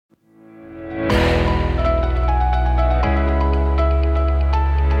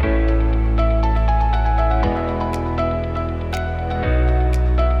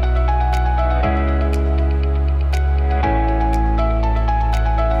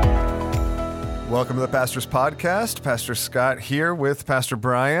Welcome to the Pastor's Podcast. Pastor Scott here with Pastor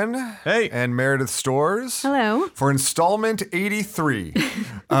Brian. Hey. And Meredith Storrs. Hello. For installment 83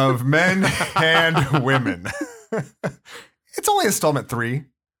 of Men and Women. It's only installment 3.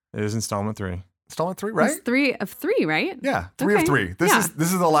 It is installment 3. Installment 3, right? It's 3 of 3, right? Yeah, 3 of Okay. 3. This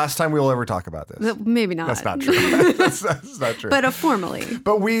is the last time we will ever talk about this. Maybe not. That's not true. that's not true. But formally.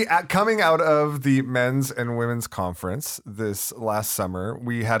 But we, coming out of the men's and women's conference this last summer,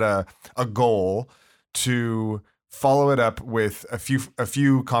 we had a goal to follow it up with a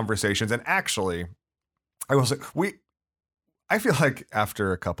few conversations. And actually, I will say, I feel like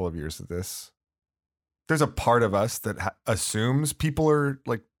after a couple of years of this, there's a part of us that assumes people are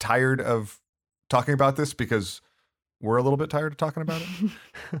like tired of talking about this because we're a little bit tired of talking about it.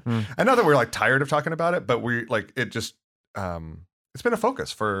 I know that we're like tired of talking about it, but we like it just it's been a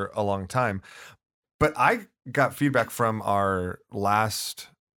focus for a long time. But I got feedback from the last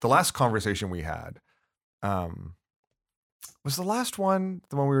conversation we had. Was the last one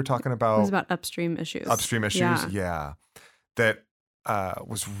the one we were talking about? It was about upstream issues. Yeah. That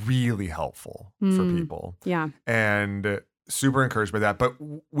was really helpful for people. Yeah. And super encouraged by that. But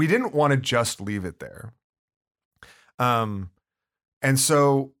we didn't want to just leave it there. And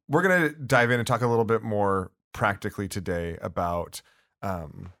so we're going to dive in and talk a little bit more practically today about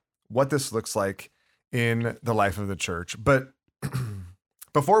what this looks like in the life of the church. But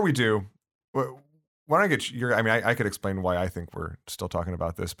before we do, why don't I get your, I could explain why I think we're still talking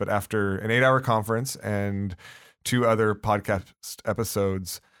about this, but after an 8-hour conference and 2 other podcast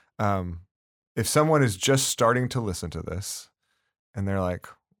episodes, if someone is just starting to listen to this and they're like,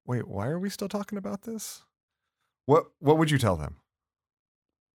 wait, why are we still talking about this? What would you tell them?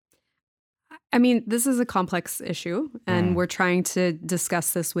 I mean, this is a complex issue, and we're trying to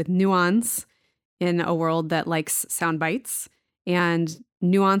discuss this with nuance in a world that likes sound bites. And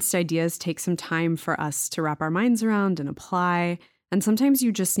nuanced ideas take some time for us to wrap our minds around and apply. And sometimes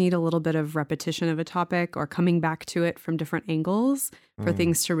you just need a little bit of repetition of a topic or coming back to it from different angles for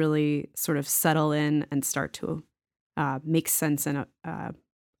things to really sort of settle in and start to make sense in an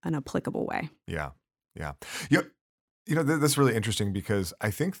applicable way. Yeah. You know, that's really interesting because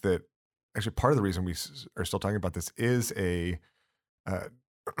I think that actually part of the reason we are still talking about this is in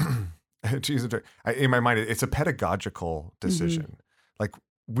my mind, it's a pedagogical decision. Like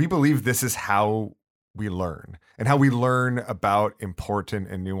we believe this is how we learn and how we learn about important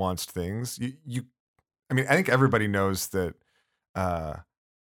and nuanced things. I think everybody knows that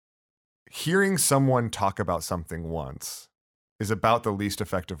hearing someone talk about something once is about the least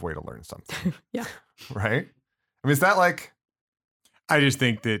effective way to learn something. Yeah. Right? I mean, is that like... I just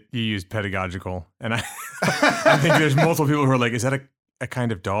think that you used pedagogical, and I think there's multiple people who are like, is that a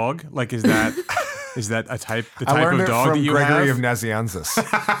kind of dog? Like, is that the type of dog that you have? I learned it from Gregory of Nazianzus.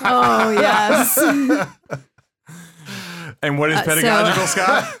 Oh, yes. And what is pedagogical,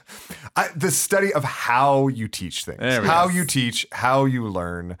 Scott? The study of how you teach things, how you teach, how you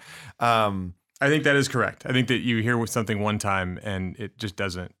learn. I think that is correct. I think that you hear something one time and it just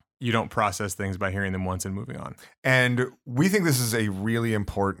doesn't. You don't process things by hearing them once and moving on. And we think this is a really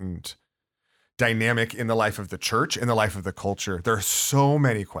important dynamic in the life of the church, in the life of the culture. There are so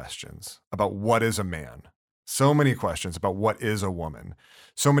many questions about what is a man, so many questions about what is a woman,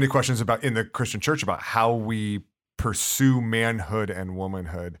 so many questions about in the Christian church about how we pursue manhood and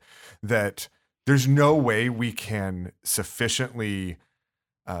womanhood, that there's no way we can sufficiently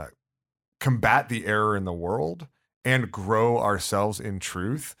combat the error in the world and grow ourselves in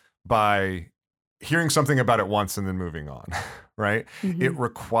truth by hearing something about it once and then moving on, right? Mm-hmm. It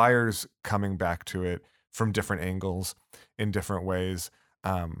requires coming back to it from different angles in different ways.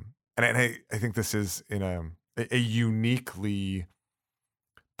 And I think this is in a uniquely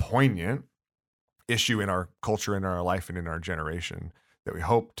poignant issue in our culture, in our life, and in our generation that we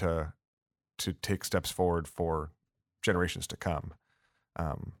hope to take steps forward for generations to come.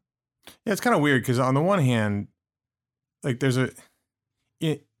 Yeah, it's kind of weird because on the one hand, like there's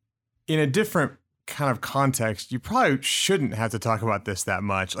in a different kind of context, you probably shouldn't have to talk about this that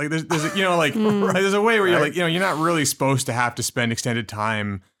much. Like there's there's a way where you're like, you're not really supposed to have to spend extended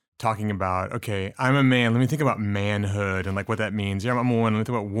time talking about, okay, I'm a man. Let me think about manhood and like what that means. Yeah, I'm a woman. Let me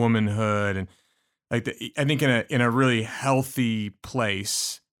think about womanhood. And like, I think in a really healthy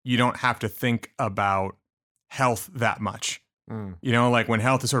place, you don't have to think about health that much. Like when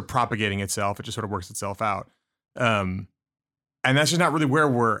health is sort of propagating itself, it just sort of works itself out. And that's just not really where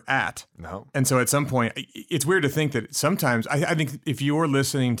we're at. No. And so at some point, it's weird to think that sometimes, I think if you're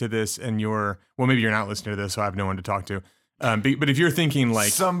listening to this and maybe you're not listening to this, so I have no one to talk to. But if you're thinking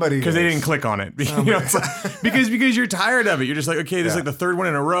like somebody, because they didn't click on it, it's like, because you're tired of it, you're just like, okay, this is like the third one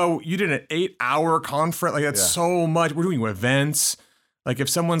in a row. You did an 8-hour conference, like that's so much. We're doing events. Like if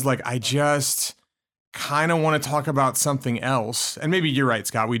someone's like, I just kind of want to talk about something else, and maybe you're right,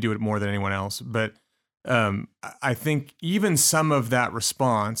 Scott, we do it more than anyone else, but I think even some of that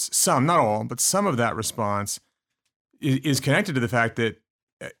response, some, not all, but some of that response is connected to the fact that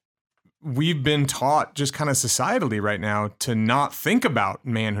we've been taught just kind of societally right now to not think about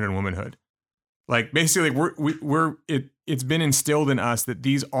manhood and womanhood. Like basically it's been instilled in us that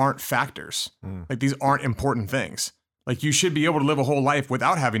these aren't factors. Like these aren't important things. Like you should be able to live a whole life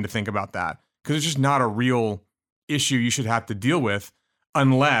without having to think about that because it's just not a real issue you should have to deal with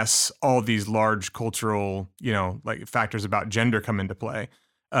unless all these large cultural, like factors about gender come into play.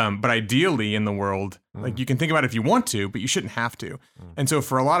 But ideally in the world, like you can think about it if you want to, but you shouldn't have to. And so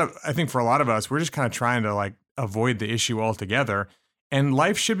I think for a lot of us, we're just kind of trying to like avoid the issue altogether. And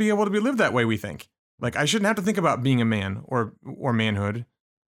life should be able to be lived that way, we think. Like I shouldn't have to think about being a man or manhood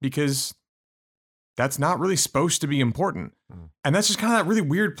because that's not really supposed to be important. And that's just kind of that really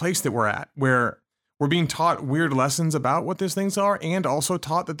weird place that we're at, where we're being taught weird lessons about what these things are and also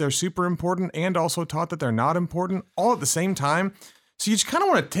taught that they're super important and also taught that they're not important all at the same time. So you just kind of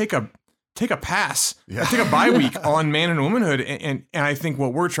want to take a pass, take a bye week on man and womanhood. And I think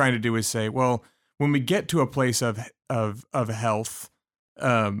what we're trying to do is say, well, when we get to a place of health,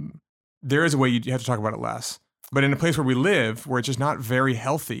 there is a way you have to talk about it less. But in a place where we live, where it's just not very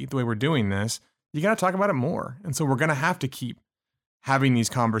healthy, the way we're doing this, you got to talk about it more. And so we're going to have to keep having these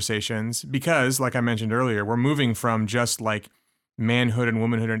conversations because, like I mentioned earlier, we're moving from just like manhood and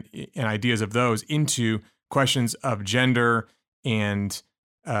womanhood and ideas of those into questions of gender and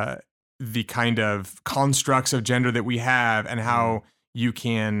the kind of constructs of gender that we have and how you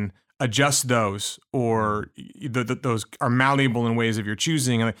can adjust those or those are malleable in ways of your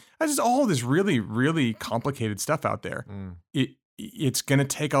choosing. And that's just all this really, really complicated stuff out there. It's going to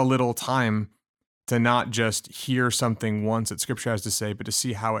take a little time to not just hear something once that Scripture has to say, but to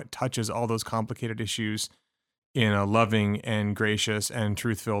see how it touches all those complicated issues in a loving and gracious and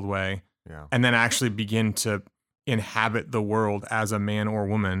truth-filled way. Yeah. And then actually begin to inhabit the world as a man or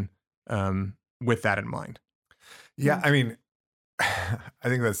woman with that in mind. Yeah, I mean, I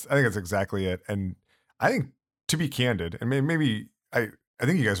think that's exactly it. And I think, to be candid, and maybe I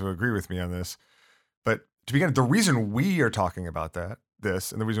think you guys will agree with me on this, but to be candid, the reason we are talking about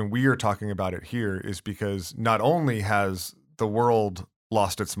this, and the reason we are talking about it here is because not only has the world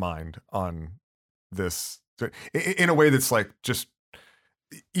lost its mind on this in a way that's like just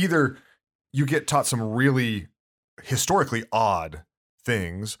either you get taught some really historically odd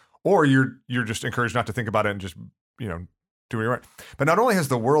things, or you're just encouraged not to think about it and just, do what you want. But not only has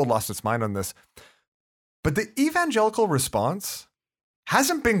the world lost its mind on this, but the evangelical response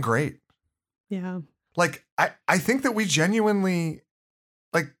hasn't been great. Yeah. Like, I think that we genuinely,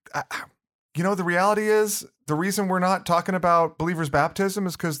 like, the reality is the reason we're not talking about believers' baptism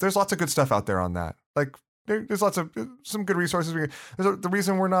is because there's lots of good stuff out there on that. Like, there's lots of some good resources. The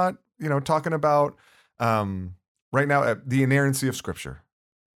reason we're not, talking about right now the inerrancy of Scripture.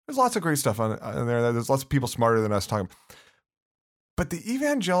 There's lots of great stuff on there. There's lots of people smarter than us talking. But the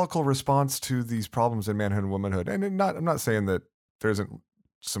evangelical response to these problems in manhood and womanhood, and I'm not saying that there isn't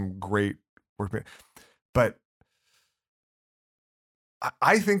some great work, but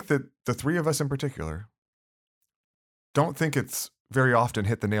I think that the three of us in particular don't think it's very often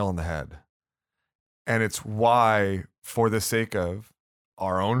hit the nail on the head. And it's why, for the sake of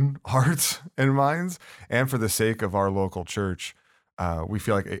our own hearts and minds, and for the sake of our local church, we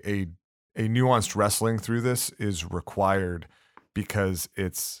feel like a nuanced wrestling through this is required because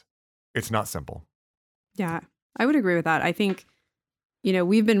it's not simple. Yeah, I would agree with that. I think,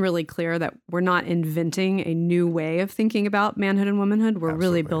 we've been really clear that we're not inventing a new way of thinking about manhood and womanhood. We're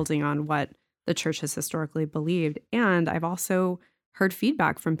really building on what the church has historically believed. And I've also heard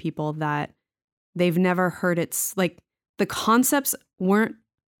feedback from people that they've never heard it's like the concepts weren't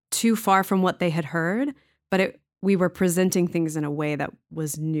too far from what they had heard, but we were presenting things in a way that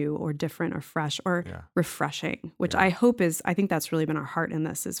was new or different or fresh or refreshing, which I think that's really been our heart in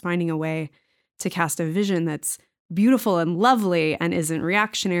this, is finding a way to cast a vision that's beautiful and lovely and isn't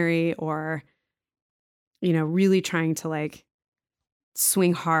reactionary or, really trying to like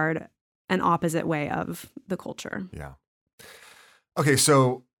swing hard an opposite way of the culture. Yeah. Okay.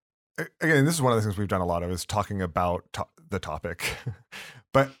 So again, this is one of the things we've done a lot of is talking about the topic,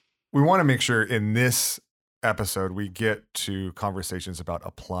 but we want to make sure in this episode we get to conversations about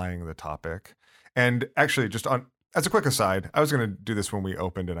applying the topic. And actually just on as a quick aside, I was going to do this when we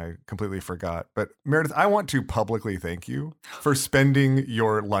opened and I completely forgot. But Meredith, I want to publicly thank you for spending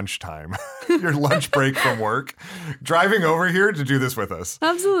your lunchtime, your lunch break from work, driving over here to do this with us.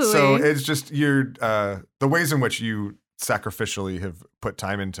 Absolutely. So it's just the ways in which you sacrificially have put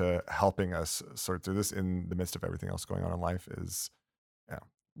time into helping us sort through this in the midst of everything else going on in life is,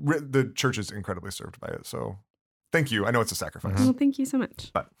 the church is incredibly served by it. So thank you. I know it's a sacrifice. Well, thank you so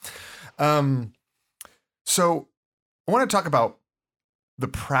much. But, so I want to talk about the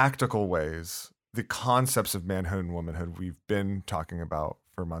practical ways, the concepts of manhood and womanhood we've been talking about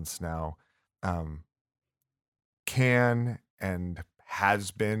for months now, can and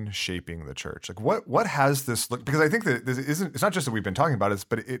has been shaping the church. Like what has this look? Because I think that it's not just that we've been talking about it,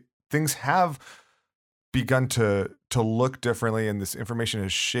 but things have begun to look differently, and this information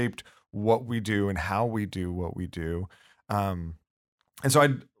has shaped what we do and how we do what we do. And so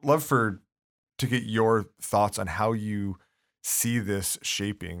I'd love to get your thoughts on how you see this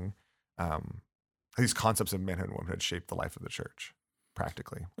shaping, these concepts of manhood and womanhood shape the life of the church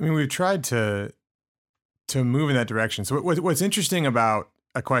practically. I mean, we've tried to move in that direction. So what's interesting about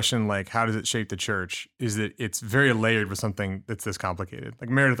a question like how does it shape the church is that it's very layered with something that's this complicated. Like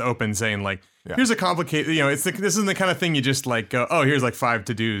Meredith opened saying like, here's a complicated, this isn't the kind of thing you just like go, oh, here's like 5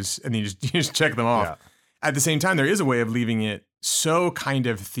 to-dos and you just check them off. Yeah. At the same time, there is a way of leaving it so kind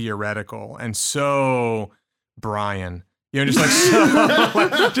of theoretical and so Brian, just like, so,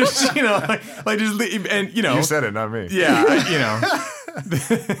 like just, like just, and, You said it, not me. Yeah,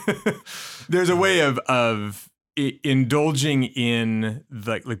 there's a way of indulging in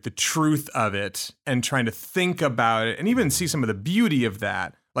the truth of it and trying to think about it and even see some of the beauty of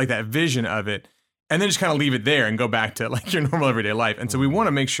that, like that vision of it, and then just kind of leave it there and go back to like your normal everyday life. And so we want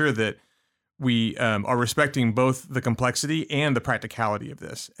to make sure that we are respecting both the complexity and the practicality of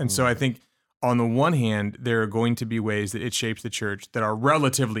this. And so I think on the one hand, there are going to be ways that it shapes the church that are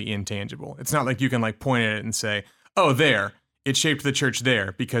relatively intangible. It's not like you can like point at it and say, oh, it shaped the church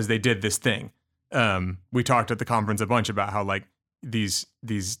there because they did this thing. We talked at the conference a bunch about how like these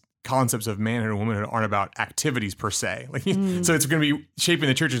concepts of manhood and womanhood aren't about activities per se. Like, so it's going to be shaping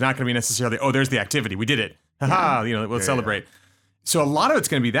the church is not going to be necessarily, oh, there's the activity. We did it. Haha, we'll celebrate. Yeah. So a lot of it's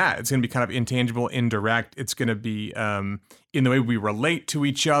going to be that. It's going to be kind of intangible, indirect. It's going to be in the way we relate to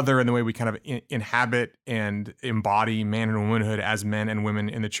each other and the way we kind of inhabit and embody manhood and womanhood as men and women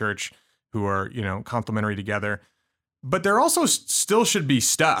in the church who are, complementary together. But there also still should be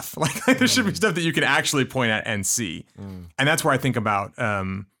stuff. Like there should be stuff that you can actually point at and see. And that's where I think about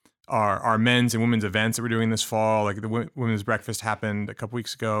our men's and women's events that we're doing this fall. Like the women's breakfast happened a couple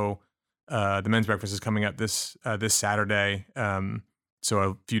weeks ago. The men's breakfast is coming up this Saturday. So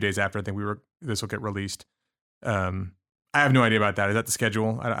a few days after, I think this will get released. I have no idea about that. Is that the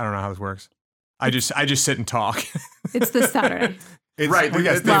schedule? I don't know how this works. I just sit and talk. It's this Saturday. Right.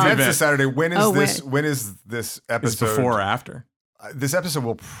 Yes, the event's this Saturday. When is this episode? Is before or after? This episode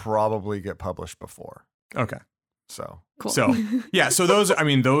will probably get published before. Okay. So cool. So yeah. So those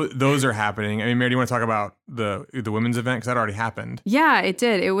are happening. I mean, Mary, do you want to talk about the women's event because that already happened? Yeah, it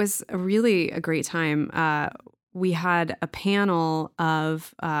did. It was a great time. We had a panel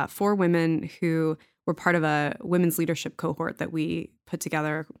of 4 women who were part of a women's leadership cohort that we put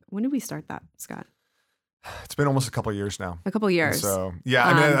together. When did we start that, Scott? It's been almost a couple of years now. A couple of years. And so yeah,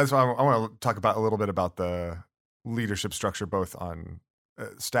 I mean, that's why I want to talk about a little bit about the leadership structure, both on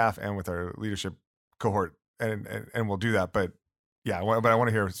staff and with our leadership cohort, and we'll do that. But yeah, but I want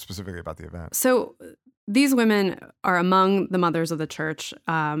to hear specifically about the event. So these women are among the mothers of the church,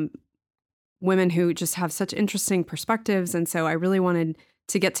 women who just have such interesting perspectives, and so I really wanted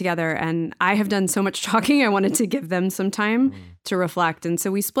to get together, and I have done so much talking. I wanted to give them some time to reflect. And so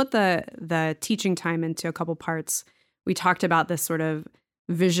we split the teaching time into a couple parts. We talked about this sort of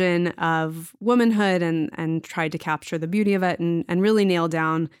vision of womanhood and tried to capture the beauty of it and really nail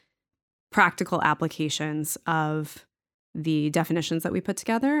down practical applications of the definitions that we put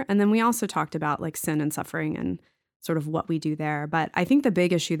together. And then we also talked about like sin and suffering and sort of what we do there. But I think the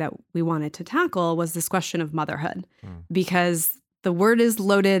big issue that we wanted to tackle was this question of motherhood, because the word is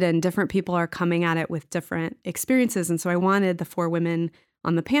loaded and different people are coming at it with different experiences. And so I wanted the 4 women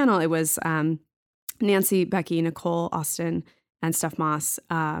on the panel. It was Nancy, Becky, Nicole, Austin, and Steph Moss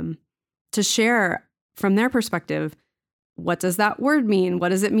to share from their perspective, what does that word mean? What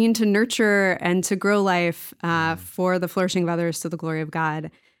does it mean to nurture and to grow life for the flourishing of others to the glory of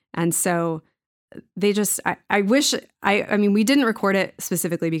God? And so they just, I wish, I mean, we didn't record it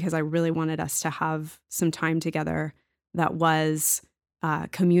specifically because I really wanted us to have some time together that was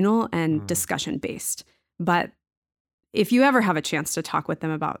communal and discussion based. But if you ever have a chance to talk with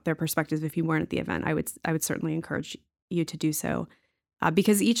them about their perspectives, if you weren't at the event, I would certainly encourage you to do so,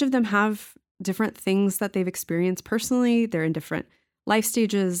 because each of them have different things that they've experienced personally. They're in different life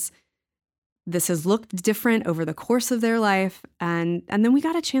stages. This has looked different over the course of their life. And then we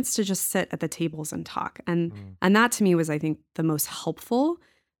got a chance to just sit at the tables and talk. And that to me was, I think, the most helpful,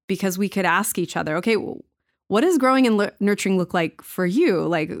 because we could ask each other, okay, what does growing and nurturing look like for you?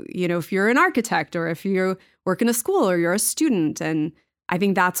 Like, if you're an architect, or if you work in a school, or you're a student. And I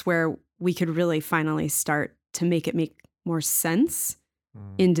think that's where we could really finally start to make it make more sense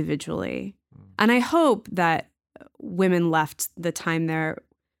individually. And I hope that women left the time there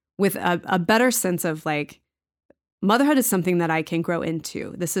with a better sense of like, motherhood is something that I can grow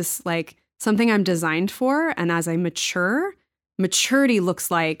into. This is like something I'm designed for. And as I mature, maturity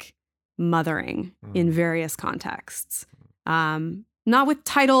looks like mothering in various contexts. Not with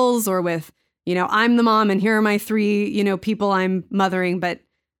titles or with, I'm the mom and here are my 3, people I'm mothering, but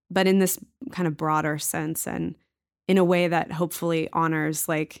in this kind of broader sense, and in a way that hopefully honors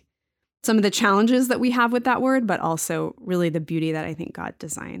like some of the challenges that we have with that word, but also really the beauty that I think God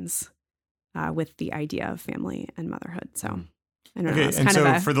designs with the idea of family and motherhood. So I don't know. Okay, and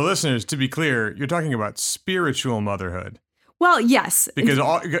so for the listeners, to be clear, you're talking about spiritual motherhood. Well, yes. Because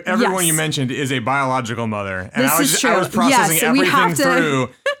everyone you mentioned is a biological mother. And I was processing everything through.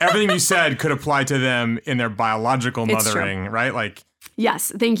 Everything you said could apply to them in their biological mothering, right? Like,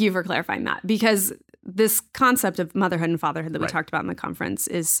 yes, thank you for clarifying that. Because this concept of motherhood and fatherhood that we talked about in the conference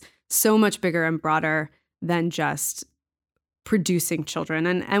is so much bigger and broader than just producing children.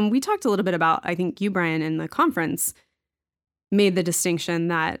 And we talked a little bit about, I think you, Brian, in the conference, made the distinction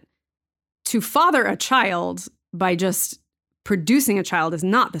that to father a child by just producing a child is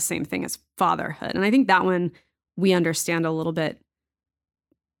not the same thing as fatherhood. And I think that one we understand a little bit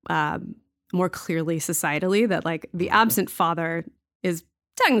more clearly societally, that like the absent father is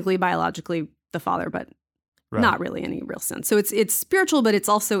technically biologically the father, but not really any real sense. So it's spiritual, but it's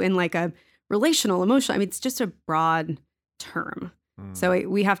also in like a relational, emotional. I mean, it's just a broad term. So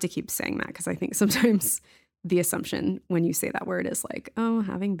we have to keep saying that, because I think sometimes the assumption when you say that word is like, oh,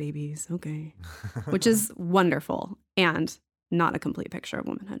 having babies, okay, which is wonderful and not a complete picture of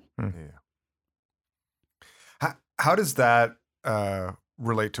womanhood. Yeah. How does that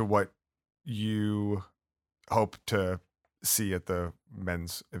relate to what you hope to see at the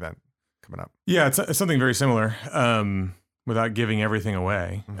men's event coming up? Yeah, it's something very similar, without giving everything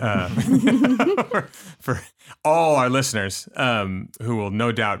away, for all our listeners who will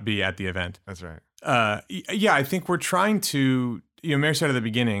no doubt be at the event. That's right. Yeah, I think we're trying to, Mary said at the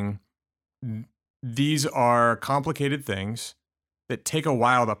beginning, these are complicated things that take a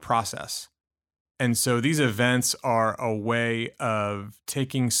while to process. And so these events are a way of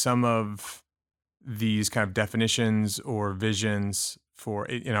taking some of these kind of definitions or visions for,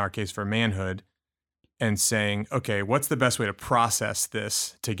 in our case, for manhood, and saying, okay, what's the best way to process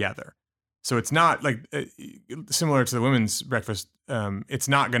this together? So it's not like, similar to the women's breakfast, it's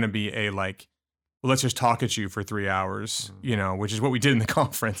not going to be a like, well, let's just talk at you for 3 hours, which is what we did in the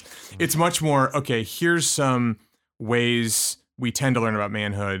conference. It's much more, okay, here's some ways we tend to learn about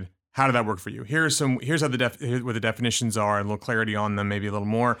manhood. How did that work for you? Here's how here's what the definitions are, and a little clarity on them, maybe a little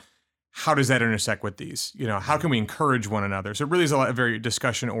more. How does that intersect with these? How can we encourage one another? So it really is a very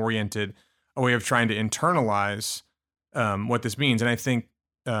discussion-oriented, a way of trying to internalize what this means. And I think,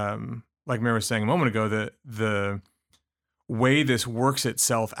 like Mary was saying a moment ago, the way this works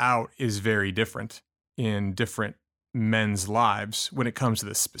itself out is very different in different men's lives when it comes to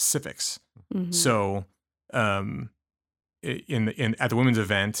the specifics. Mm-hmm. So at the women's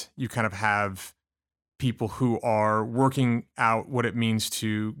event, you kind of have people who are working out what it means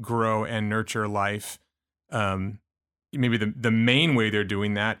to grow and nurture life. Maybe the main way they're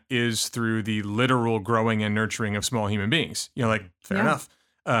doing that is through the literal growing and nurturing of small human beings. Fair enough.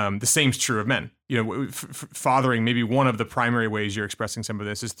 The same's true of men. Fathering, maybe one of the primary ways you're expressing some of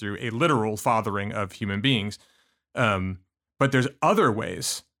this is through a literal fathering of human beings. But there's other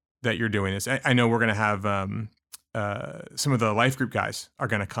ways that you're doing this. I know we're going to have some of the life group guys are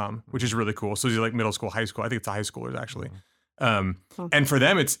going to come, which is really cool. So these are like middle school, high school. I think it's the high schoolers actually. And for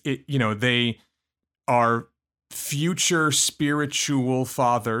them, they are future spiritual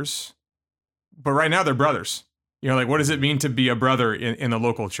fathers, but right now they're brothers. What does it mean to be a brother in the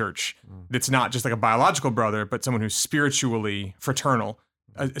local church? It's not just like a biological brother, but someone who's spiritually fraternal,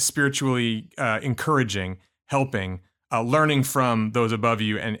 spiritually encouraging, helping, learning from those above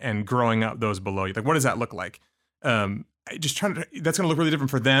you and growing up those below you. Like, what does that look like? That's going to look really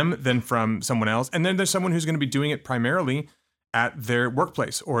different for them than from someone else. And then there's someone who's going to be doing it primarily at their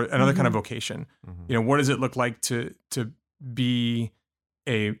workplace or another kind of vocation. What does it look like to be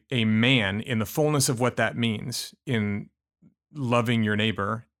a man in the fullness of what that means in loving your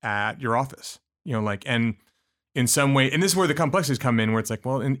neighbor at your office? And in some way, and this is where the complexities come in, where it's like,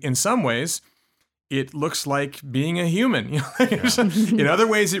 well, in some ways, it looks like being a human. In other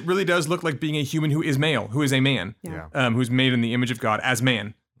ways, it really does look like being a human who is male, who is a man, who's made in the image of God as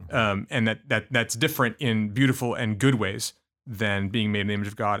man, and that's different in beautiful and good ways than being made in the image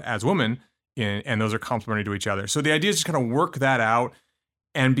of God as woman, and those are complementary to each other. So the idea is just kind of work that out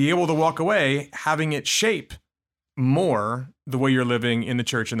and be able to walk away having it shape more the way you're living in the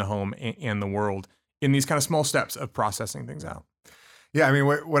church, in the home, and the world in these kind of small steps of processing things out. Yeah, I mean,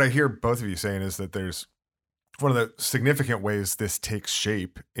 what I hear both of you saying is that there's one of the significant ways this takes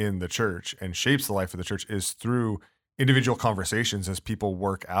shape in the church and shapes the life of the church is through individual conversations as people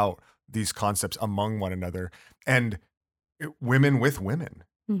work out these concepts among one another, and women with women,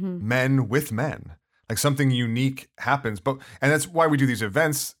 men with men. Like something unique happens, and that's why we do these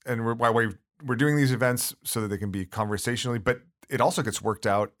events, and why we're doing these events so that they can be conversationally. But it also gets worked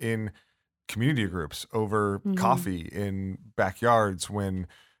out in community groups over coffee in backyards when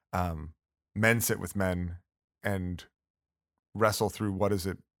men sit with men and wrestle through what does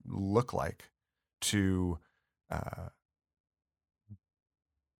it look like to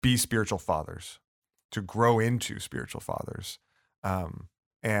be spiritual fathers, to grow into spiritual fathers,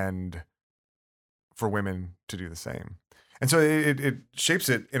 and for women to do the same. And so it shapes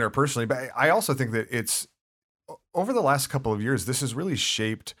it interpersonally. But I also think that it's over the last couple of years, this has really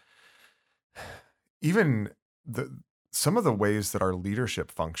shaped even some of the ways that our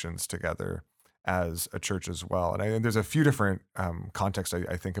leadership functions together as a church as well. And there's a few different contexts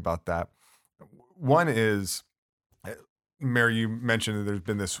I think about that. One is, Mary, you mentioned that there's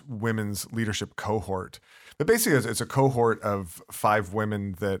been this women's leadership cohort, but basically it's a cohort of 5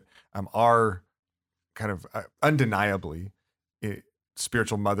 women that are kind of undeniably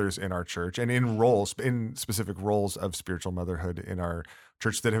spiritual mothers in our church, and in specific roles of spiritual motherhood in our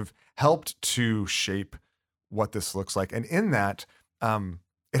church that have helped to shape what this looks like. And in that,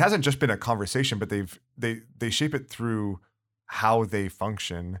 it hasn't just been a conversation, but they shape it through how they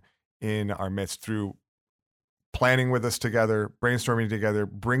function in our midst, through planning with us together, brainstorming together,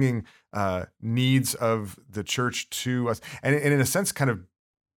 bringing needs of the church to us, and in a sense, kind of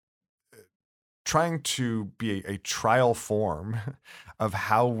trying to be a trial form of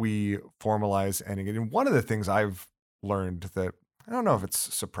how we formalize and engage. And one of the things I've learned that I don't know if it's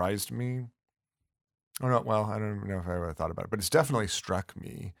surprised me. I don't know if I ever thought about it, but it's definitely struck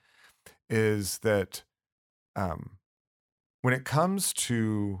me is that when it comes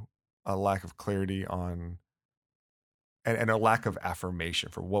to a lack of clarity on and a lack of affirmation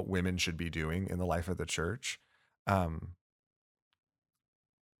for what women should be doing in the life of the church,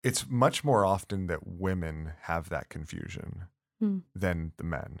 it's much more often that women have that confusion than the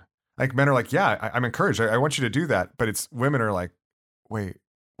men. Like men are like, yeah, I'm encouraged. I want you to do that. But it's women are like, wait,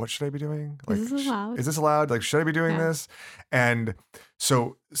 what should I be doing? Like, is this allowed? Is this allowed? Like, should I be doing this? And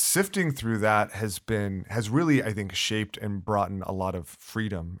so sifting through that has really, I think, shaped and brought in a lot of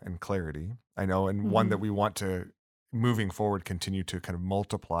freedom and clarity. I know, and one that we want to, moving forward, continue to kind of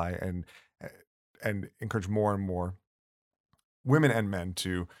multiply and encourage more and more women and men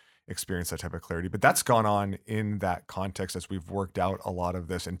to experience that type of clarity. But that's gone on in that context as we've worked out a lot of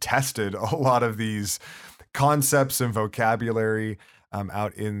this and tested a lot of these concepts and vocabulary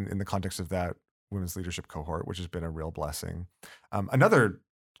out in the context of that women's leadership cohort, which has been a real blessing. Another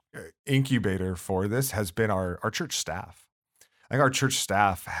incubator for this has been our church staff. I think our church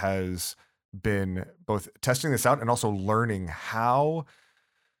staff has been both testing this out and also learning how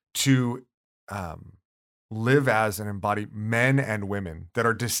to live as and embody men and women that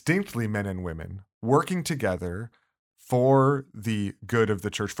are distinctly men and women working together for the good of the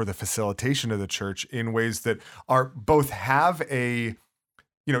church, for the facilitation of the church in ways that are both have a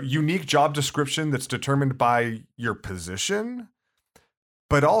unique job description that's determined by your position,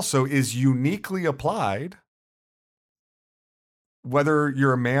 but also is uniquely applied whether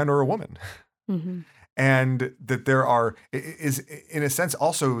you're a man or a woman. And that there is in a sense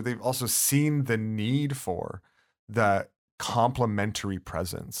also, they've also seen the need for the complementary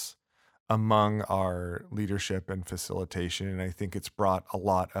presence among our leadership and facilitation. And I think it's brought a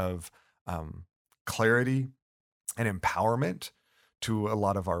lot of clarity and empowerment to a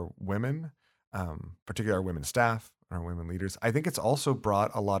lot of our women, particularly our women staff, our women leaders. I think it's also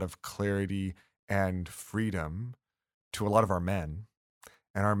brought a lot of clarity and freedom to a lot of our men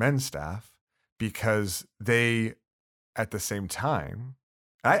and our men's staff, because they, at the same time,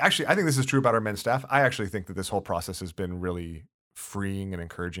 I think this is true about our men's staff. I actually think that this whole process has been really freeing and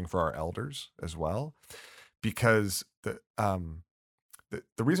encouraging for our elders as well, because the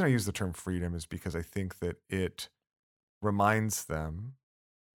reason I use the term freedom is because I think that it reminds them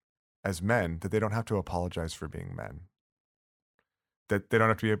as men that they don't have to apologize for being men, that they don't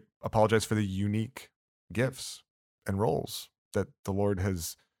have to apologize for the unique gifts and roles that the Lord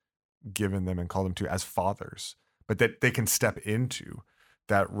has given them and called them to as fathers, but that they can step into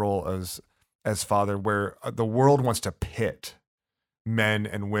that role as father, where the world wants to pit men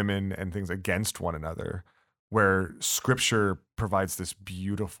and women and things against one another, where Scripture provides this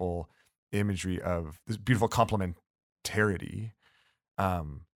beautiful imagery of this beautiful complementarity,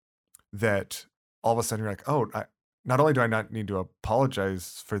 that all of a sudden you're like, oh, not only do I not need to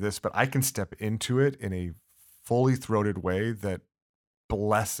apologize for this, but I can step into it in a fully throated way that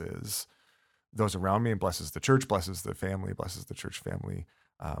blesses those around me and blesses the church, blesses the family, blesses the church family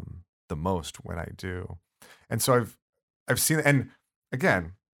the most when I do. And so I've seen, and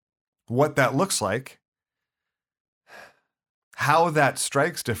again, what that looks like, how that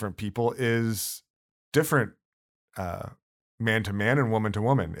strikes different people is different, man to man and woman to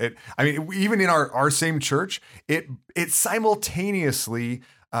woman. Even in our same church, it simultaneously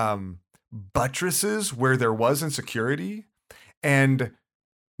buttresses where there was insecurity and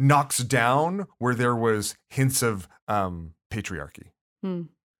knocks down where there was hints of patriarchy.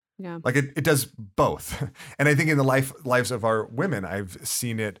 Yeah. Like it does both. And I think in the lives of our women, I've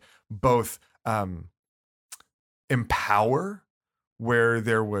seen it both empower where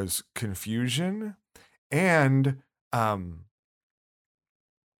there was confusion and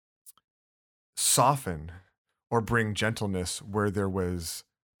soften or bring gentleness where there was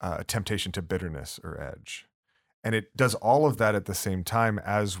a temptation to bitterness or edge. And it does all of that at the same time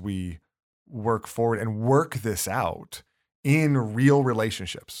as we work forward and work this out in real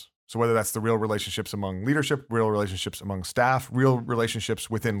relationships. So whether that's the real relationships among leadership, real relationships among staff, real relationships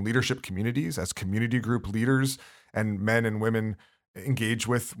within leadership communities as community group leaders and men and women engage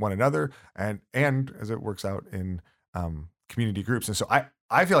with one another, and as it works out in community groups. And so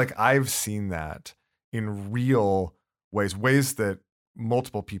I feel like I've seen that in real ways that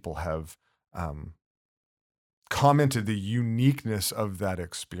multiple people have commented the uniqueness of that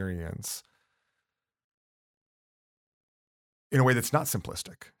experience in a way that's not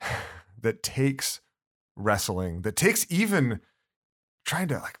simplistic, that takes wrestling, that takes even trying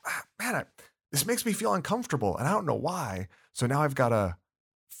to this makes me feel uncomfortable and I don't know why. So now I've got to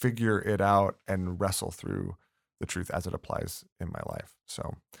figure it out and wrestle through the truth as it applies in my life.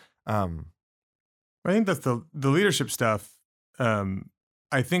 So I think that's the leadership stuff.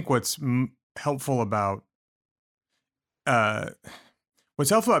 I think what's helpful about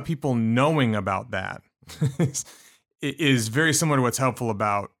people knowing about that is very similar to what's helpful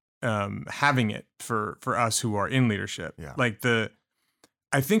about having it for us who are in leadership. Yeah.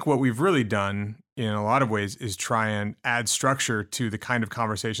 I think what we've really done in a lot of ways is try and add structure to the kind of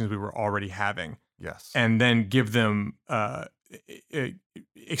conversations we were already having. Yes. And then give them,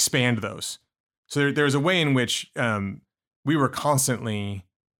 expand those. So there's a way in which we were constantly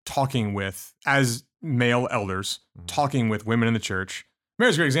talking with, as male elders, talking with women in the church.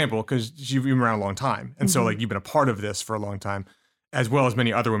 Mary's a great example because you've been around a long time. And so you've been a part of this for a long time, as well as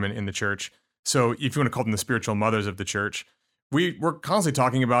many other women in the church. So if you want to call them the spiritual mothers of the church, we were constantly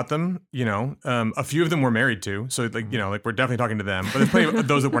talking about them, a few of them we're married to. So we're definitely talking to them, but there's plenty of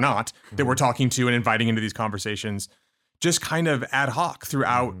those that we're not, that we're talking to and inviting into these conversations, just kind of ad hoc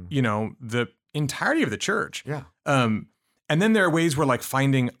throughout, the entirety of the church. Yeah. And then there are ways where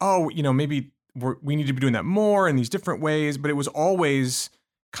finding, maybe we need to be doing that more in these different ways, but it was always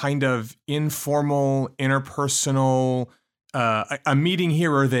kind of informal, interpersonal, a meeting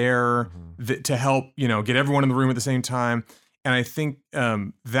here or there to help, get everyone in the room at the same time. And I think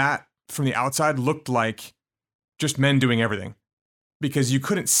that from the outside looked like just men doing everything, because you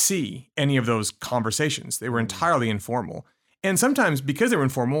couldn't see any of those conversations. They were entirely informal. And sometimes because they were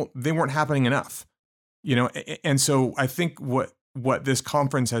informal, they weren't happening enough, And so I think what this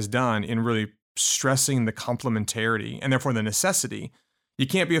conference has done in really stressing the complementarity and therefore the necessity, you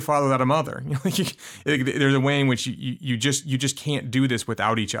can't be a father without a mother. There's a way in which you just can't do this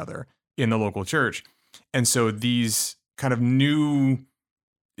without each other in the local church. And so these kind of new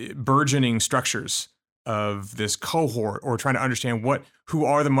burgeoning structures of this cohort, or trying to understand who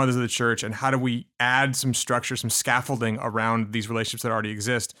are the mothers of the church and how do we add some structure, some scaffolding around these relationships that already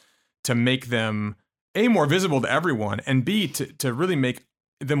exist to make them A, more visible to everyone, and B, to really make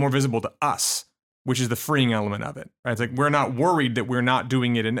them more visible to us which is the freeing element of it, right? It's like we're not worried that we're not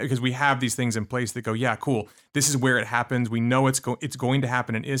doing it, and because we have these things in place that go, yeah, cool. This is where it happens. We know it's going to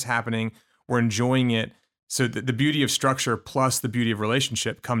happen and is happening. We're enjoying it. So the beauty of structure plus the beauty of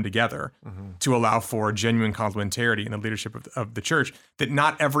relationship come together to allow for genuine complementarity in the leadership of the church that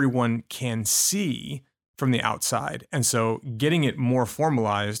not everyone can see from the outside. And so getting it more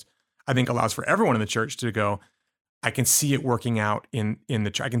formalized, I think, allows for everyone in the church to go, I can see it working out in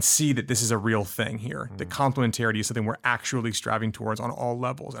the church. I can see that this is a real thing here. The complementarity is something we're actually striving towards on all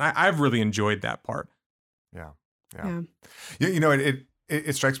levels. And I've really enjoyed that part. Yeah. You know,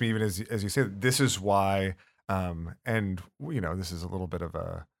 it strikes me, even as you say, this is why, and you know, this is a little bit of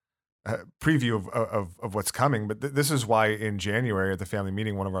a preview of what's coming, but this is why in January at the family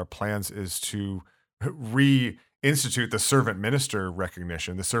meeting, one of our plans is to reinstitute the servant minister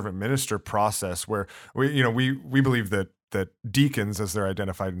recognition, the servant minister process, where we believe that deacons, as they're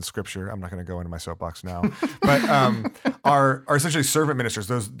identified in Scripture, I'm not going to go into my soapbox now, but are essentially servant ministers.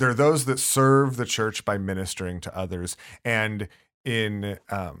 They're those that serve the church by ministering to others, and and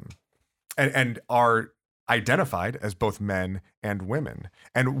are identified as both men and women.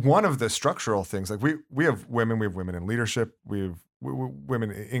 And one of the structural things, like we have women in leadership, we have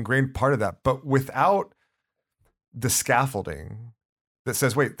women ingrained part of that, but without the scaffolding that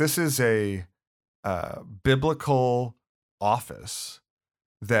says, wait, this is a biblical office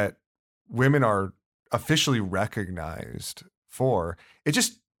that women are officially recognized for, it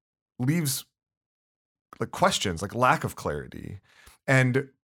just leaves like questions, like lack of clarity. And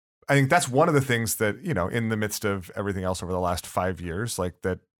I think that's one of the things that, you know, in the midst of everything else over the last 5 years, like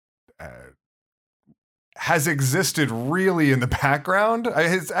that has existed really in the background.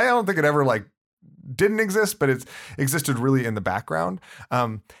 I don't think it ever like didn't exist, but it's existed really in the background.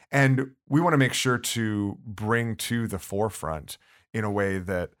 And we want to make sure to bring to the forefront in a way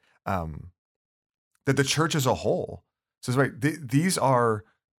that that the church as a whole says, right, these are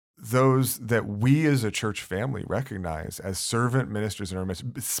those that we as a church family recognize as servant ministers in our midst,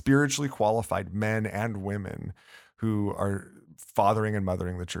 spiritually qualified men and women who are fathering and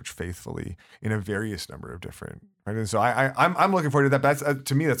mothering the church faithfully in a various number of different, right? And so I'm looking forward to that. That's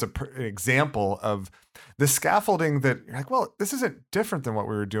to me, that's an example of the scaffolding that you're like, well, this isn't different than what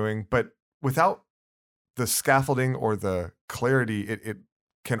we were doing, but without the scaffolding or the clarity, it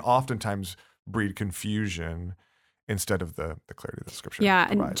can oftentimes breed confusion instead of the clarity that Scripture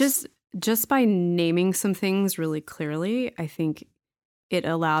provides. And just by naming some things really clearly, I think it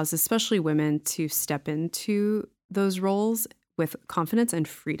allows especially women to step into those roles with confidence and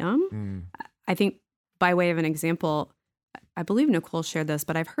freedom. I think by way of an example, I believe Nicole shared this,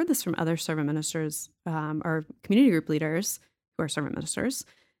 but I've heard this from other servant ministers or community group leaders who are servant ministers,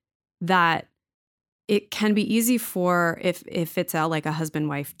 that it can be easy for, if it's like a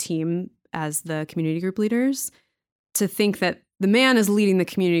husband-wife team as the community group leaders, to think that the man is leading the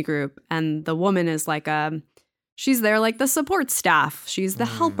community group and the woman is like she's there like the support staff. She's the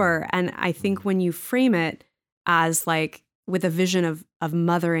helper. And I think when you frame it as like with a vision of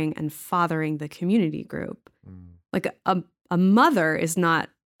mothering and fathering the community group, like a mother is not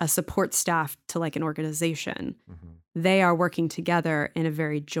a support staff to like an organization. They are working together in a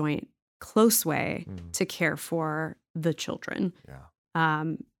very joint, close way to care for the children.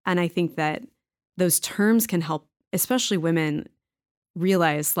 And I think that those terms can help, especially women,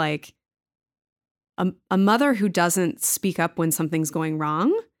 realize like a mother who doesn't speak up when something's going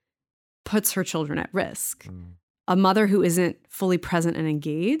wrong puts her children at risk. A mother who isn't fully present and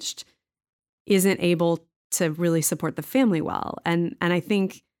engaged isn't able to really support the family well. And I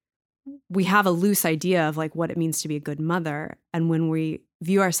think we have a loose idea of like what it means to be a good mother. And when we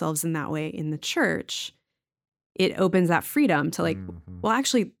view ourselves in that way in the church, it opens that freedom to like, well,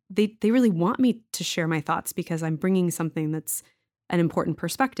 actually, they really want me to share my thoughts because I'm bringing something that's an important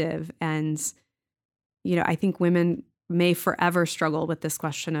perspective. And, you know, I think women may forever struggle with this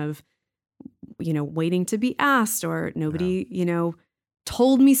question of, you know, waiting to be asked, or nobody, you know,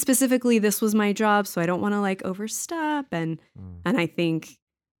 told me specifically this was my job, so I don't want to like overstep. And I think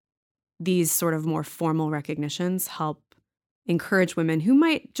these sort of more formal recognitions help encourage women who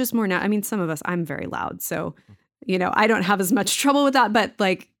might just more now. I mean, some of us, I'm very loud, so, you know, I don't have as much trouble with that. But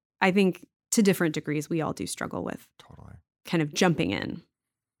like, I think to different degrees, we all do struggle with kind of jumping in.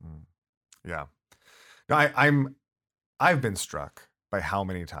 Yeah. No, I've been struck by how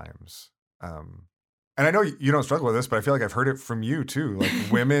many times, and I know you don't struggle with this, but I feel like I've heard it from you too. Like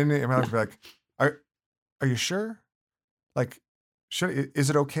women in my life be like, are you sure? Like, is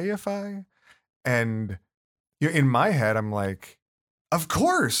it okay if I? And you know, in my head, I'm like, of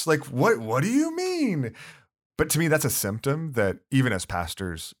course. Like, what do you mean? But to me, that's a symptom that even as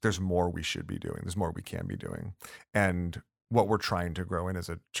pastors, there's more we should be doing. There's more we can be doing. And what we're trying to grow in as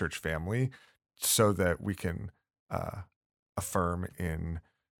a church family so that we can affirm in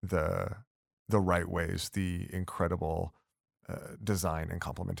the right ways the incredible design and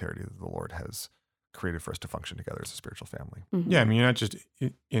complementarity that the Lord has created for us to function together as a spiritual family. Mm-hmm. Yeah, I mean, you're not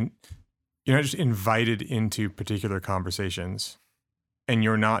just invited into particular conversations, and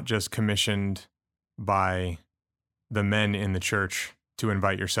you're not just commissioned by the men in the church to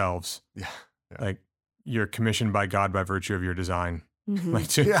invite yourselves. Yeah. Like, you're commissioned by God by virtue of your design. Mm-hmm. Like,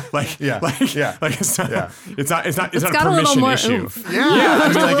 it's not a got a little permission more issue. oomph. Yeah, I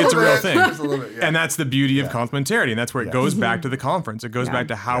mean, like, it's a real thing. Just a little bit, yeah. And that's the beauty of complementarity. And that's where it goes back to the conference. It goes Yeah. back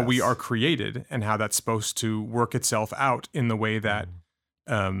to how we Yes. are created and how that's supposed to work itself out in the way that,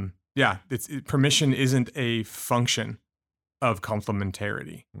 permission isn't a function of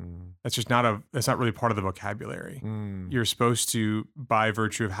complementarity. That's not really part of the vocabulary. You're supposed to, by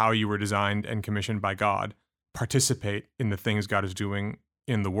virtue of how you were designed and commissioned by God, participate in the things God is doing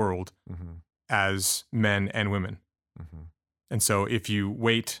in the world as men and women. And so if you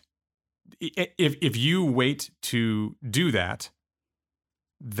wait to do that,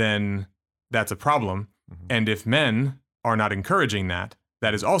 then that's a problem. And if men are not encouraging that,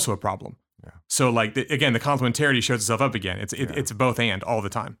 that is also a problem. Yeah. So like, again, the complementarity shows itself up again. It's both and all the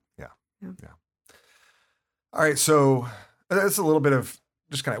time. Yeah. All right. So that's a little bit of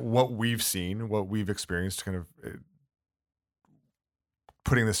just kind of what we've seen, what we've experienced, kind of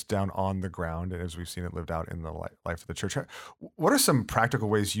putting this down on the ground, and as we've seen it lived out in the life of the church. What are some practical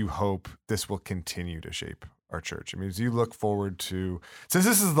ways you hope this will continue to shape our church? I mean, as you look forward to, since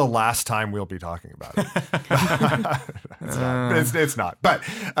this is the last time we'll be talking about it, it's not. But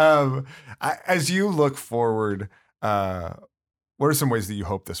as you look forward, what are some ways that you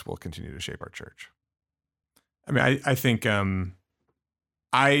hope this will continue to shape our church? I mean, I think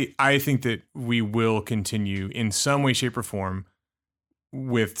I think that we will continue in some way, shape, or form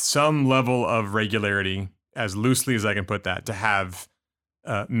with some level of regularity, as loosely as I can put that, to have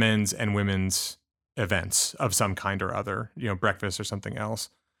men's and women's events of some kind or other, breakfast or something else,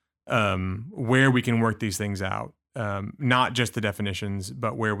 where we can work these things out, not just the definitions,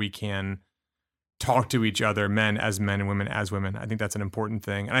 but where we can talk to each other, men as men and women as women. I think that's an important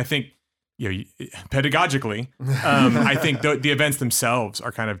thing. And I think, pedagogically, I think the events themselves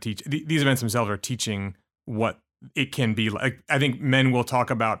are kind of these events themselves are teaching what it can be like. I think men will talk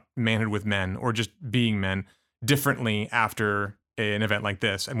about manhood with men or just being men differently after an event like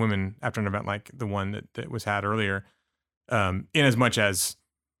this, and women after an event like the one that was had earlier, in as much as,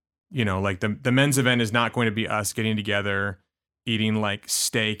 like the men's event is not going to be us getting together, eating like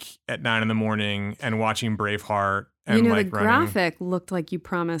steak at 9 a.m. and watching Braveheart. And the graphic looked like you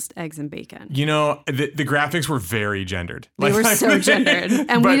promised eggs and bacon. The graphics were very gendered. They were so gendered,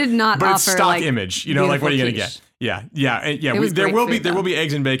 and we did not offer it's stock image. Like, what are you going to get? Yeah. There will be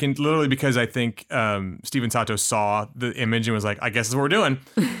eggs and bacon, literally, because I think Steven Sato saw the image and was like, I guess that's what we're doing.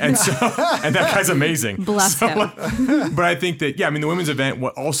 And so, and that guy's amazing. Bless him. But I think that, the women's event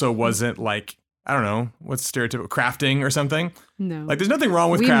also wasn't like, I don't know, what's stereotypical, crafting or something? No. Like, there's nothing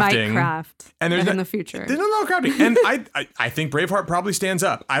wrong with we crafting. We might craft in the future. There's nothing wrong with crafting. And I think Braveheart probably stands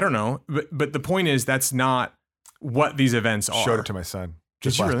up. I don't know. But the point is, that's not what these events are. Showed it to my son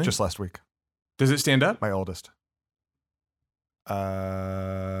just last week. Does it stand up? My oldest.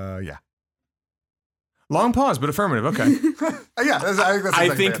 Yeah. Long pause, but affirmative. Okay. Yeah. I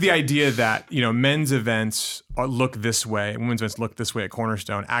think the idea that, men's events look this way, women's events look this way at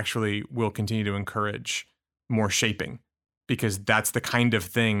Cornerstone actually will continue to encourage more shaping, because that's the kind of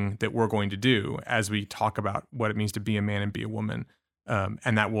thing that we're going to do as we talk about what it means to be a man and be a woman.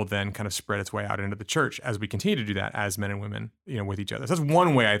 And that will then kind of spread its way out into the church as we continue to do that as men and women, with each other. So that's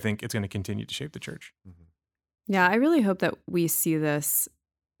one way I think it's going to continue to shape the church. Yeah, I really hope that we see this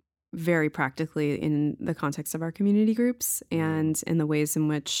very practically in the context of our community groups and in the ways in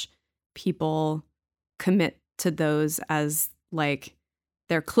which people commit to those as like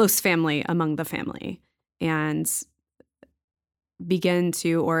their close family among the family, and begin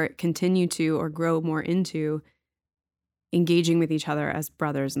to or continue to or grow more into engaging with each other as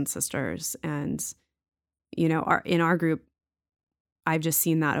brothers and sisters. And, in our group, I've just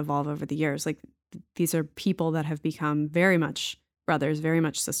seen that evolve over the years. Like, these are people that have become very much brothers, very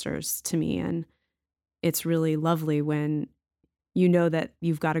much sisters to me. And it's really lovely when you know that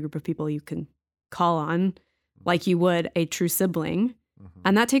you've got a group of people you can call on like you would a true sibling.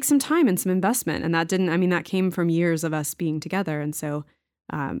 And that takes some time and some investment. And that came from years of us being together. And so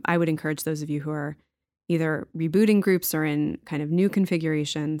I would encourage those of you who are either rebooting groups or in kind of new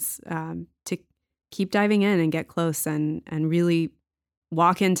configurations to keep diving in and get close and really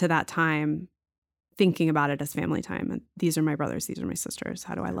walk into that time thinking about it as family time. And these are my brothers, these are my sisters.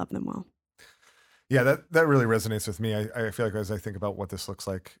 How do I love them well? Yeah, that really resonates with me. I feel like as I think about what this looks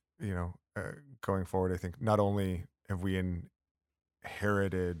like, going forward, I think not only have we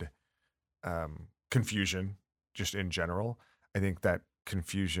inherited confusion just in general, I think that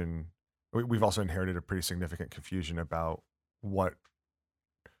confusion, we've also inherited a pretty significant confusion about what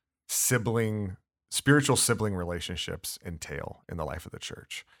spiritual sibling relationships entail in the life of the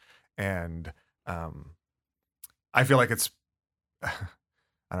church. And I feel like it's, I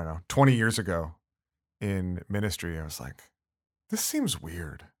don't know, 20 years ago in ministry, I was like, this seems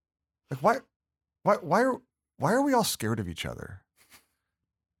weird. Like, why are we all scared of each other?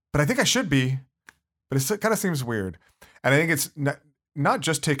 But I think I should be, but it kind of seems weird. And I think it's not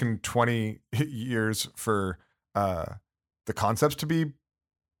just taken 20 years for the concepts to be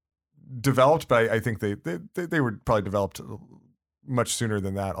developed, but I think they were probably developed much sooner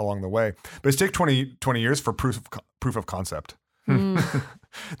than that along the way. But it's taken 20 years for proof of concept.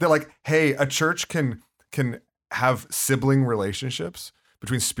 They're like, hey, a church can have sibling relationships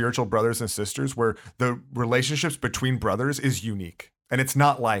between spiritual brothers and sisters where the relationships between brothers is unique. And it's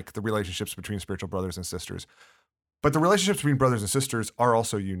not like the relationships between spiritual brothers and sisters. But the relationships between brothers and sisters are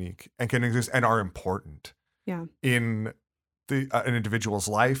also unique and can exist and are important in an individual's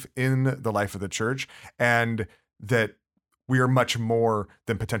life, in the life of the church, and that we are much more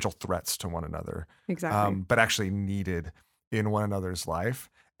than potential threats to one another. Exactly. But actually needed in one another's life.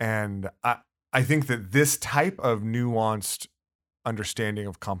 And I think that this type of nuanced understanding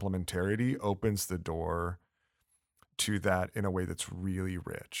of complementarity opens the door to that in a way that's really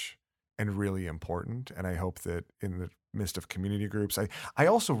rich and really important. And I hope that in the midst of community groups, I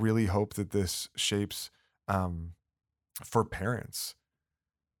also really hope that this shapes for parents,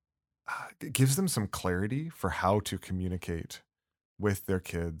 it gives them some clarity for how to communicate with their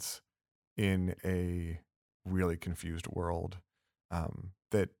kids in a really confused world,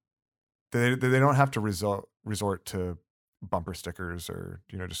 that they don't have to resort to bumper stickers or,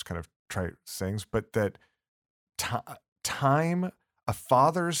 just kind of trite sayings, but that time, a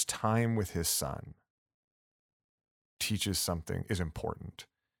father's time with his son is important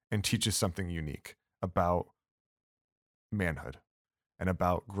and teaches something unique about manhood and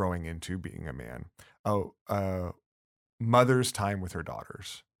about growing into being a man. Mother's time with her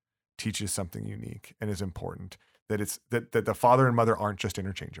daughters teaches something unique and is important, that the father and mother aren't just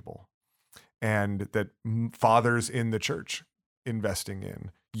interchangeable, and that fathers in the church investing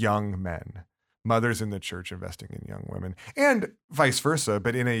in young men, mothers in the church investing in young women, and vice versa,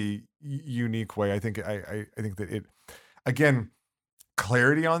 but in a unique way. I think that it, again,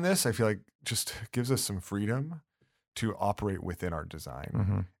 clarity on this, I feel like just gives us some freedom to operate within our design.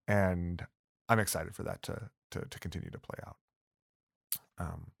 Mm-hmm. And I'm excited for that to continue to play out.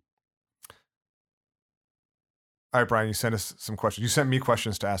 All right, Brian, you sent us some questions. You sent me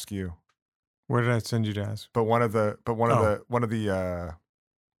questions to ask you. Where did I send you to ask? But one of the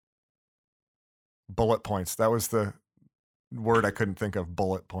bullet points, that was the word I couldn't think of,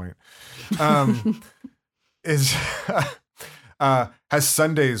 bullet point, is has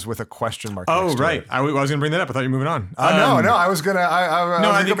Sundays with a question mark. Oh, right. I was going to bring that up. I thought you were moving on. No, I was going to.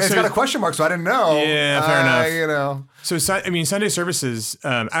 I think it's got a question mark, so I didn't know. Yeah, fair enough. So, Sunday services,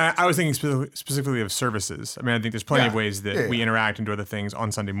 I was thinking specifically of services. I think there's plenty of ways that we interact and do other things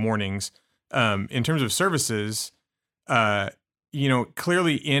on Sunday mornings. In terms of services,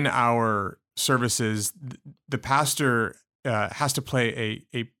 clearly in our services, the pastor has to play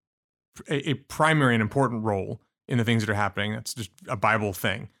a primary and important role in the things that are happening. That's just a Bible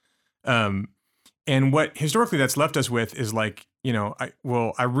thing. And what historically that's left us with is like,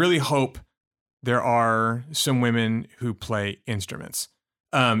 I really hope there are some women who play instruments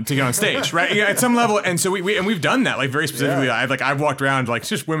to get on stage, right? At some level. And so we've done that, like very specifically. Yeah. I've walked around like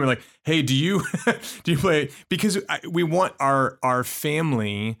just women like, hey, do you play? Because we want our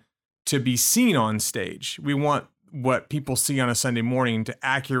family to be seen on stage. We want what people see on a Sunday morning to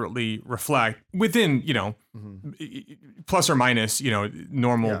accurately reflect within, plus or minus,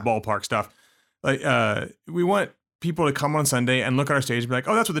 normal ballpark stuff. Like, we want people to come on Sunday and look at our stage and be like,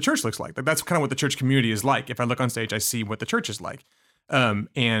 oh, that's what the church looks like. Like, that's kind of what the church community is like. If I look on stage, I see what the church is like.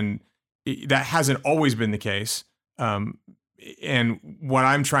 And that hasn't always been the case. And what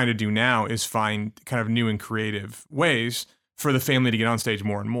I'm trying to do now is find kind of new and creative ways for the family to get on stage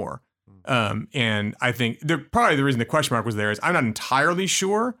more and more. And I think probably the reason the question mark was there is I'm not entirely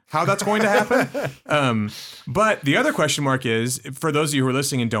sure how that's going to happen. But the other question mark is, for those of you who are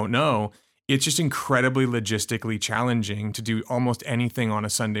listening and don't know, it's just incredibly logistically challenging to do almost anything on a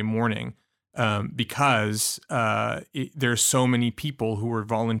Sunday morning. because there's so many people who are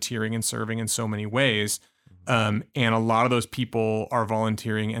volunteering and serving in so many ways. And a lot of those people are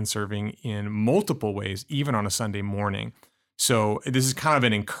volunteering and serving in multiple ways, even on a Sunday morning. So this is kind of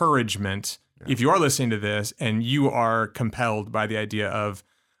an encouragement. If you are listening to this and you are compelled by the idea of,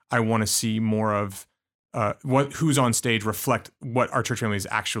 I want to see more of who's on stage reflect what our church family is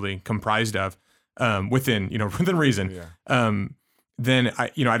actually comprised of, within reason. Then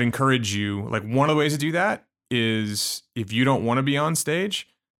I'd encourage you, like, one of the ways to do that is, if you don't want to be on stage,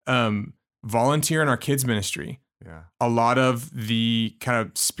 volunteer in our kids ministry. Yeah. A lot of the kind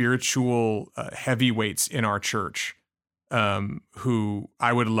of spiritual heavyweights in our church, who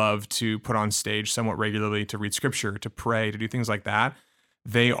I would love to put on stage somewhat regularly to read scripture, to pray, to do things like that,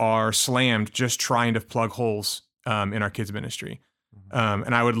 they are slammed just trying to plug holes in our kids ministry.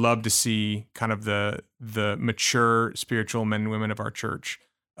 And I would love to see kind of the mature spiritual men and women of our church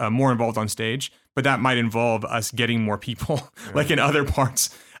more involved on stage, but that might involve us getting more people like in other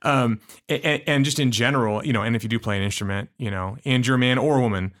parts. And just in general, and if you do play an instrument, and you're a man or a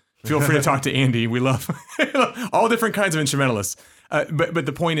woman, feel free to talk to Andy. We love all different kinds of instrumentalists. But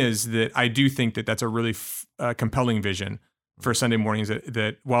the point is that I do think that that's a really compelling vision for Sunday mornings,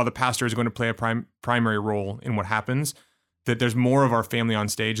 that while the pastor is going to play a primary role in what happens, that there's more of our family on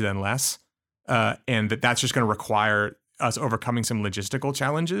stage than less, and that's just going to require us overcoming some logistical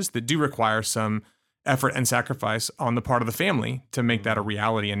challenges that do require some effort and sacrifice on the part of the family to make that a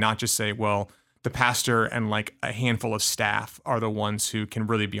reality, and not just say, well, the pastor and like a handful of staff are the ones who can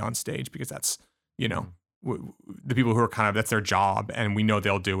really be on stage, because that's, the people who are kind of, that's their job and we know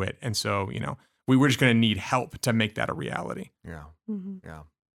they'll do it. And so, we're just going to need help to make that a reality. Yeah. Yeah.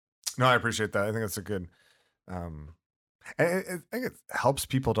 No, I appreciate that. I think that's a good, I think it helps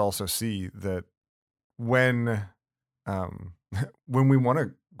people to also see that when we want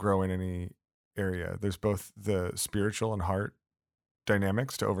to grow in any area, there's both the spiritual and heart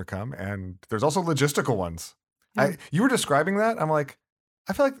dynamics to overcome, and there's also logistical ones. Yeah. You were describing that. I'm like,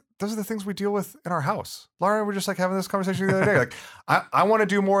 I feel like those are the things we deal with in our house. Laura and I were just like having this conversation the other day. Like, I want to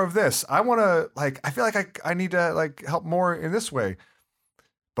do more of this. I want to, like, I feel like I need to like help more in this way.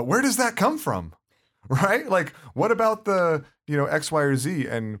 But where does that come from? Right? Like, what about the, X, Y, or Z?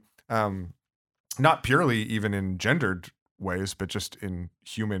 And not purely even in gendered ways, but just in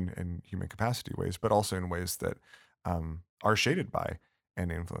human capacity ways, but also in ways that are shaded by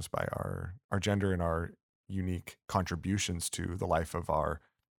and influenced by our gender and our unique contributions to the life of our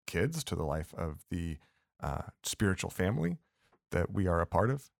kids, to the life of the spiritual family that we are a part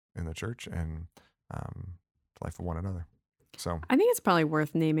of in the church, and the life of one another. So I think it's probably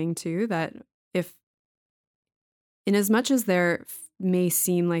worth naming too that if, in as much as there may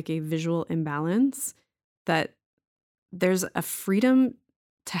seem like a visual imbalance, that there's a freedom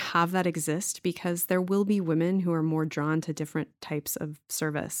to have that exist, because there will be women who are more drawn to different types of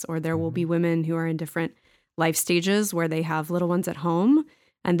service, or there will be women who are in different life stages where they have little ones at home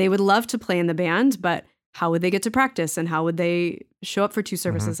and they would love to play in the band, but how would they get to practice, and how would they show up for 2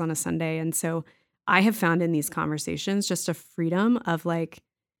 services on a Sunday? And so I have found in these conversations just a freedom of like,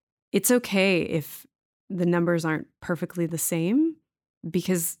 it's okay if the numbers aren't perfectly the same,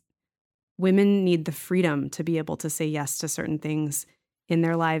 because women need the freedom to be able to say yes to certain things in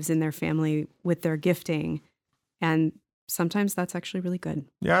their lives, in their family, with their gifting. And sometimes that's actually really good.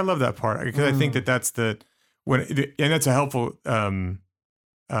 Yeah, I love that part, because I think that's and that's a helpful,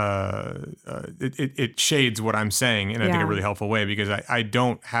 it shades what I'm saying in I think a really helpful way, because I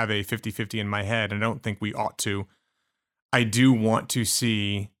don't have a 50-50 in my head, and I don't think we ought to. I do want to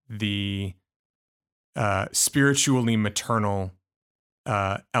see the spiritually maternal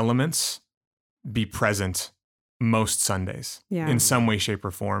elements be present most Sundays in some way, shape, or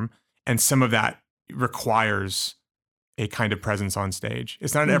form. And some of that requires a kind of presence on stage.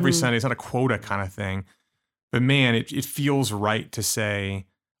 It's not every Sunday, it's not a quota kind of thing. But man, it feels right to say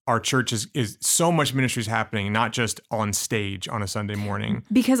our church is so much ministry is happening, not just on stage on a Sunday morning.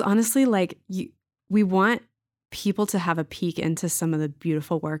 Because honestly, like we want people to have a peek into some of the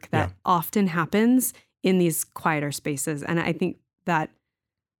beautiful work that often happens in these quieter spaces. And I think that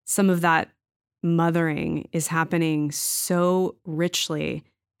some of that mothering is happening so richly,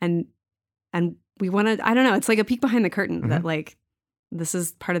 and we want to, I don't know, it's like a peek behind the curtain that like, this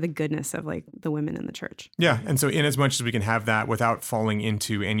is part of the goodness of like the women in the church. Yeah. And so in as much as we can have that without falling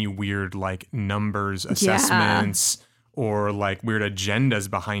into any weird like numbers assessments or like weird agendas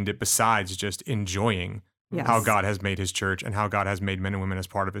behind it, besides just enjoying how God has made his church and how God has made men and women as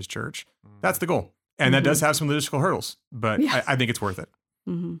part of his church. That's the goal. And that does have some logistical hurdles, but I think it's worth it.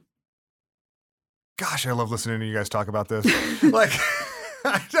 Gosh, I love listening to you guys talk about this. Like,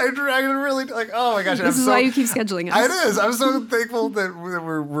 I really like, oh my gosh. This is why you keep scheduling us. It is. I'm so thankful that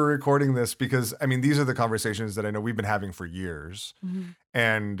we're recording this because, I mean, these are the conversations that I know we've been having for years. Mm-hmm.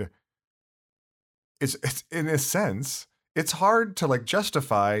 And it's in a sense, it's hard to like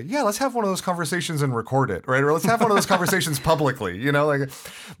justify, yeah, let's have one of those conversations and record it, right? Or let's have one of those conversations publicly, you know, like,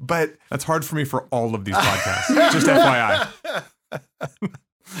 but that's hard for me for all of these podcasts, just FYI.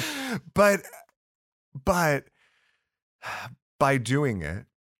 But by doing it,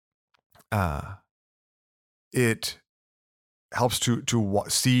 it helps to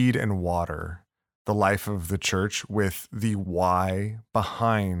seed and water the life of the church with the why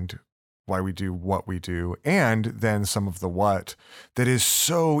behind why we do what we do, and then some of the what that is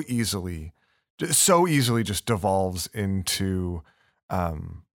so easily just devolves into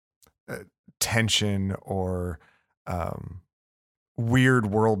tension or weird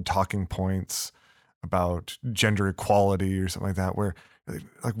world talking points about gender equality or something like that, where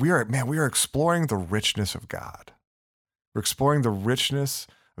like we are exploring the richness of God. We're exploring the richness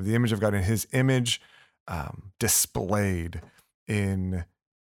of the image of God and his image displayed in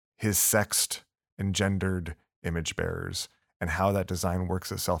his sexed and gendered image bearers and how that design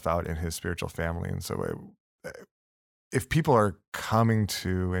works itself out in his spiritual family. And so if people are coming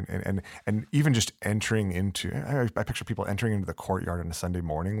to and even just entering into, I picture people entering into the courtyard on a Sunday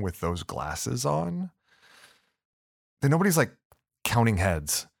morning with those glasses on, then nobody's like counting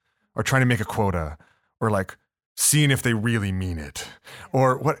heads or trying to make a quota or like seeing if they really mean it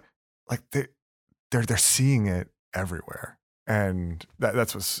or what, like they're seeing it everywhere. And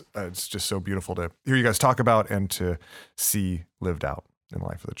that's what's, it's just so beautiful to hear you guys talk about and to see lived out in the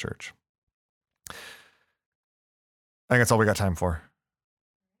life of the church. I think that's all we got time for.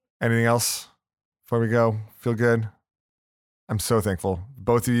 Anything else before we go? Feel good? I'm so thankful,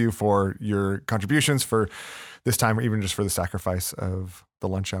 both of you, for your contributions for this time, or even just for the sacrifice of the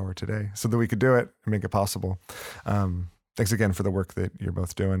lunch hour today so that we could do it and make it possible. Thanks again for the work that you're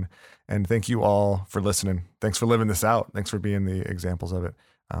both doing. And thank you all for listening. Thanks for living this out. Thanks for being the examples of it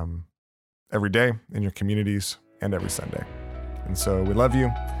every day in your communities and every Sunday. And so we love you,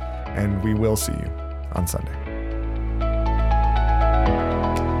 and we will see you on Sunday.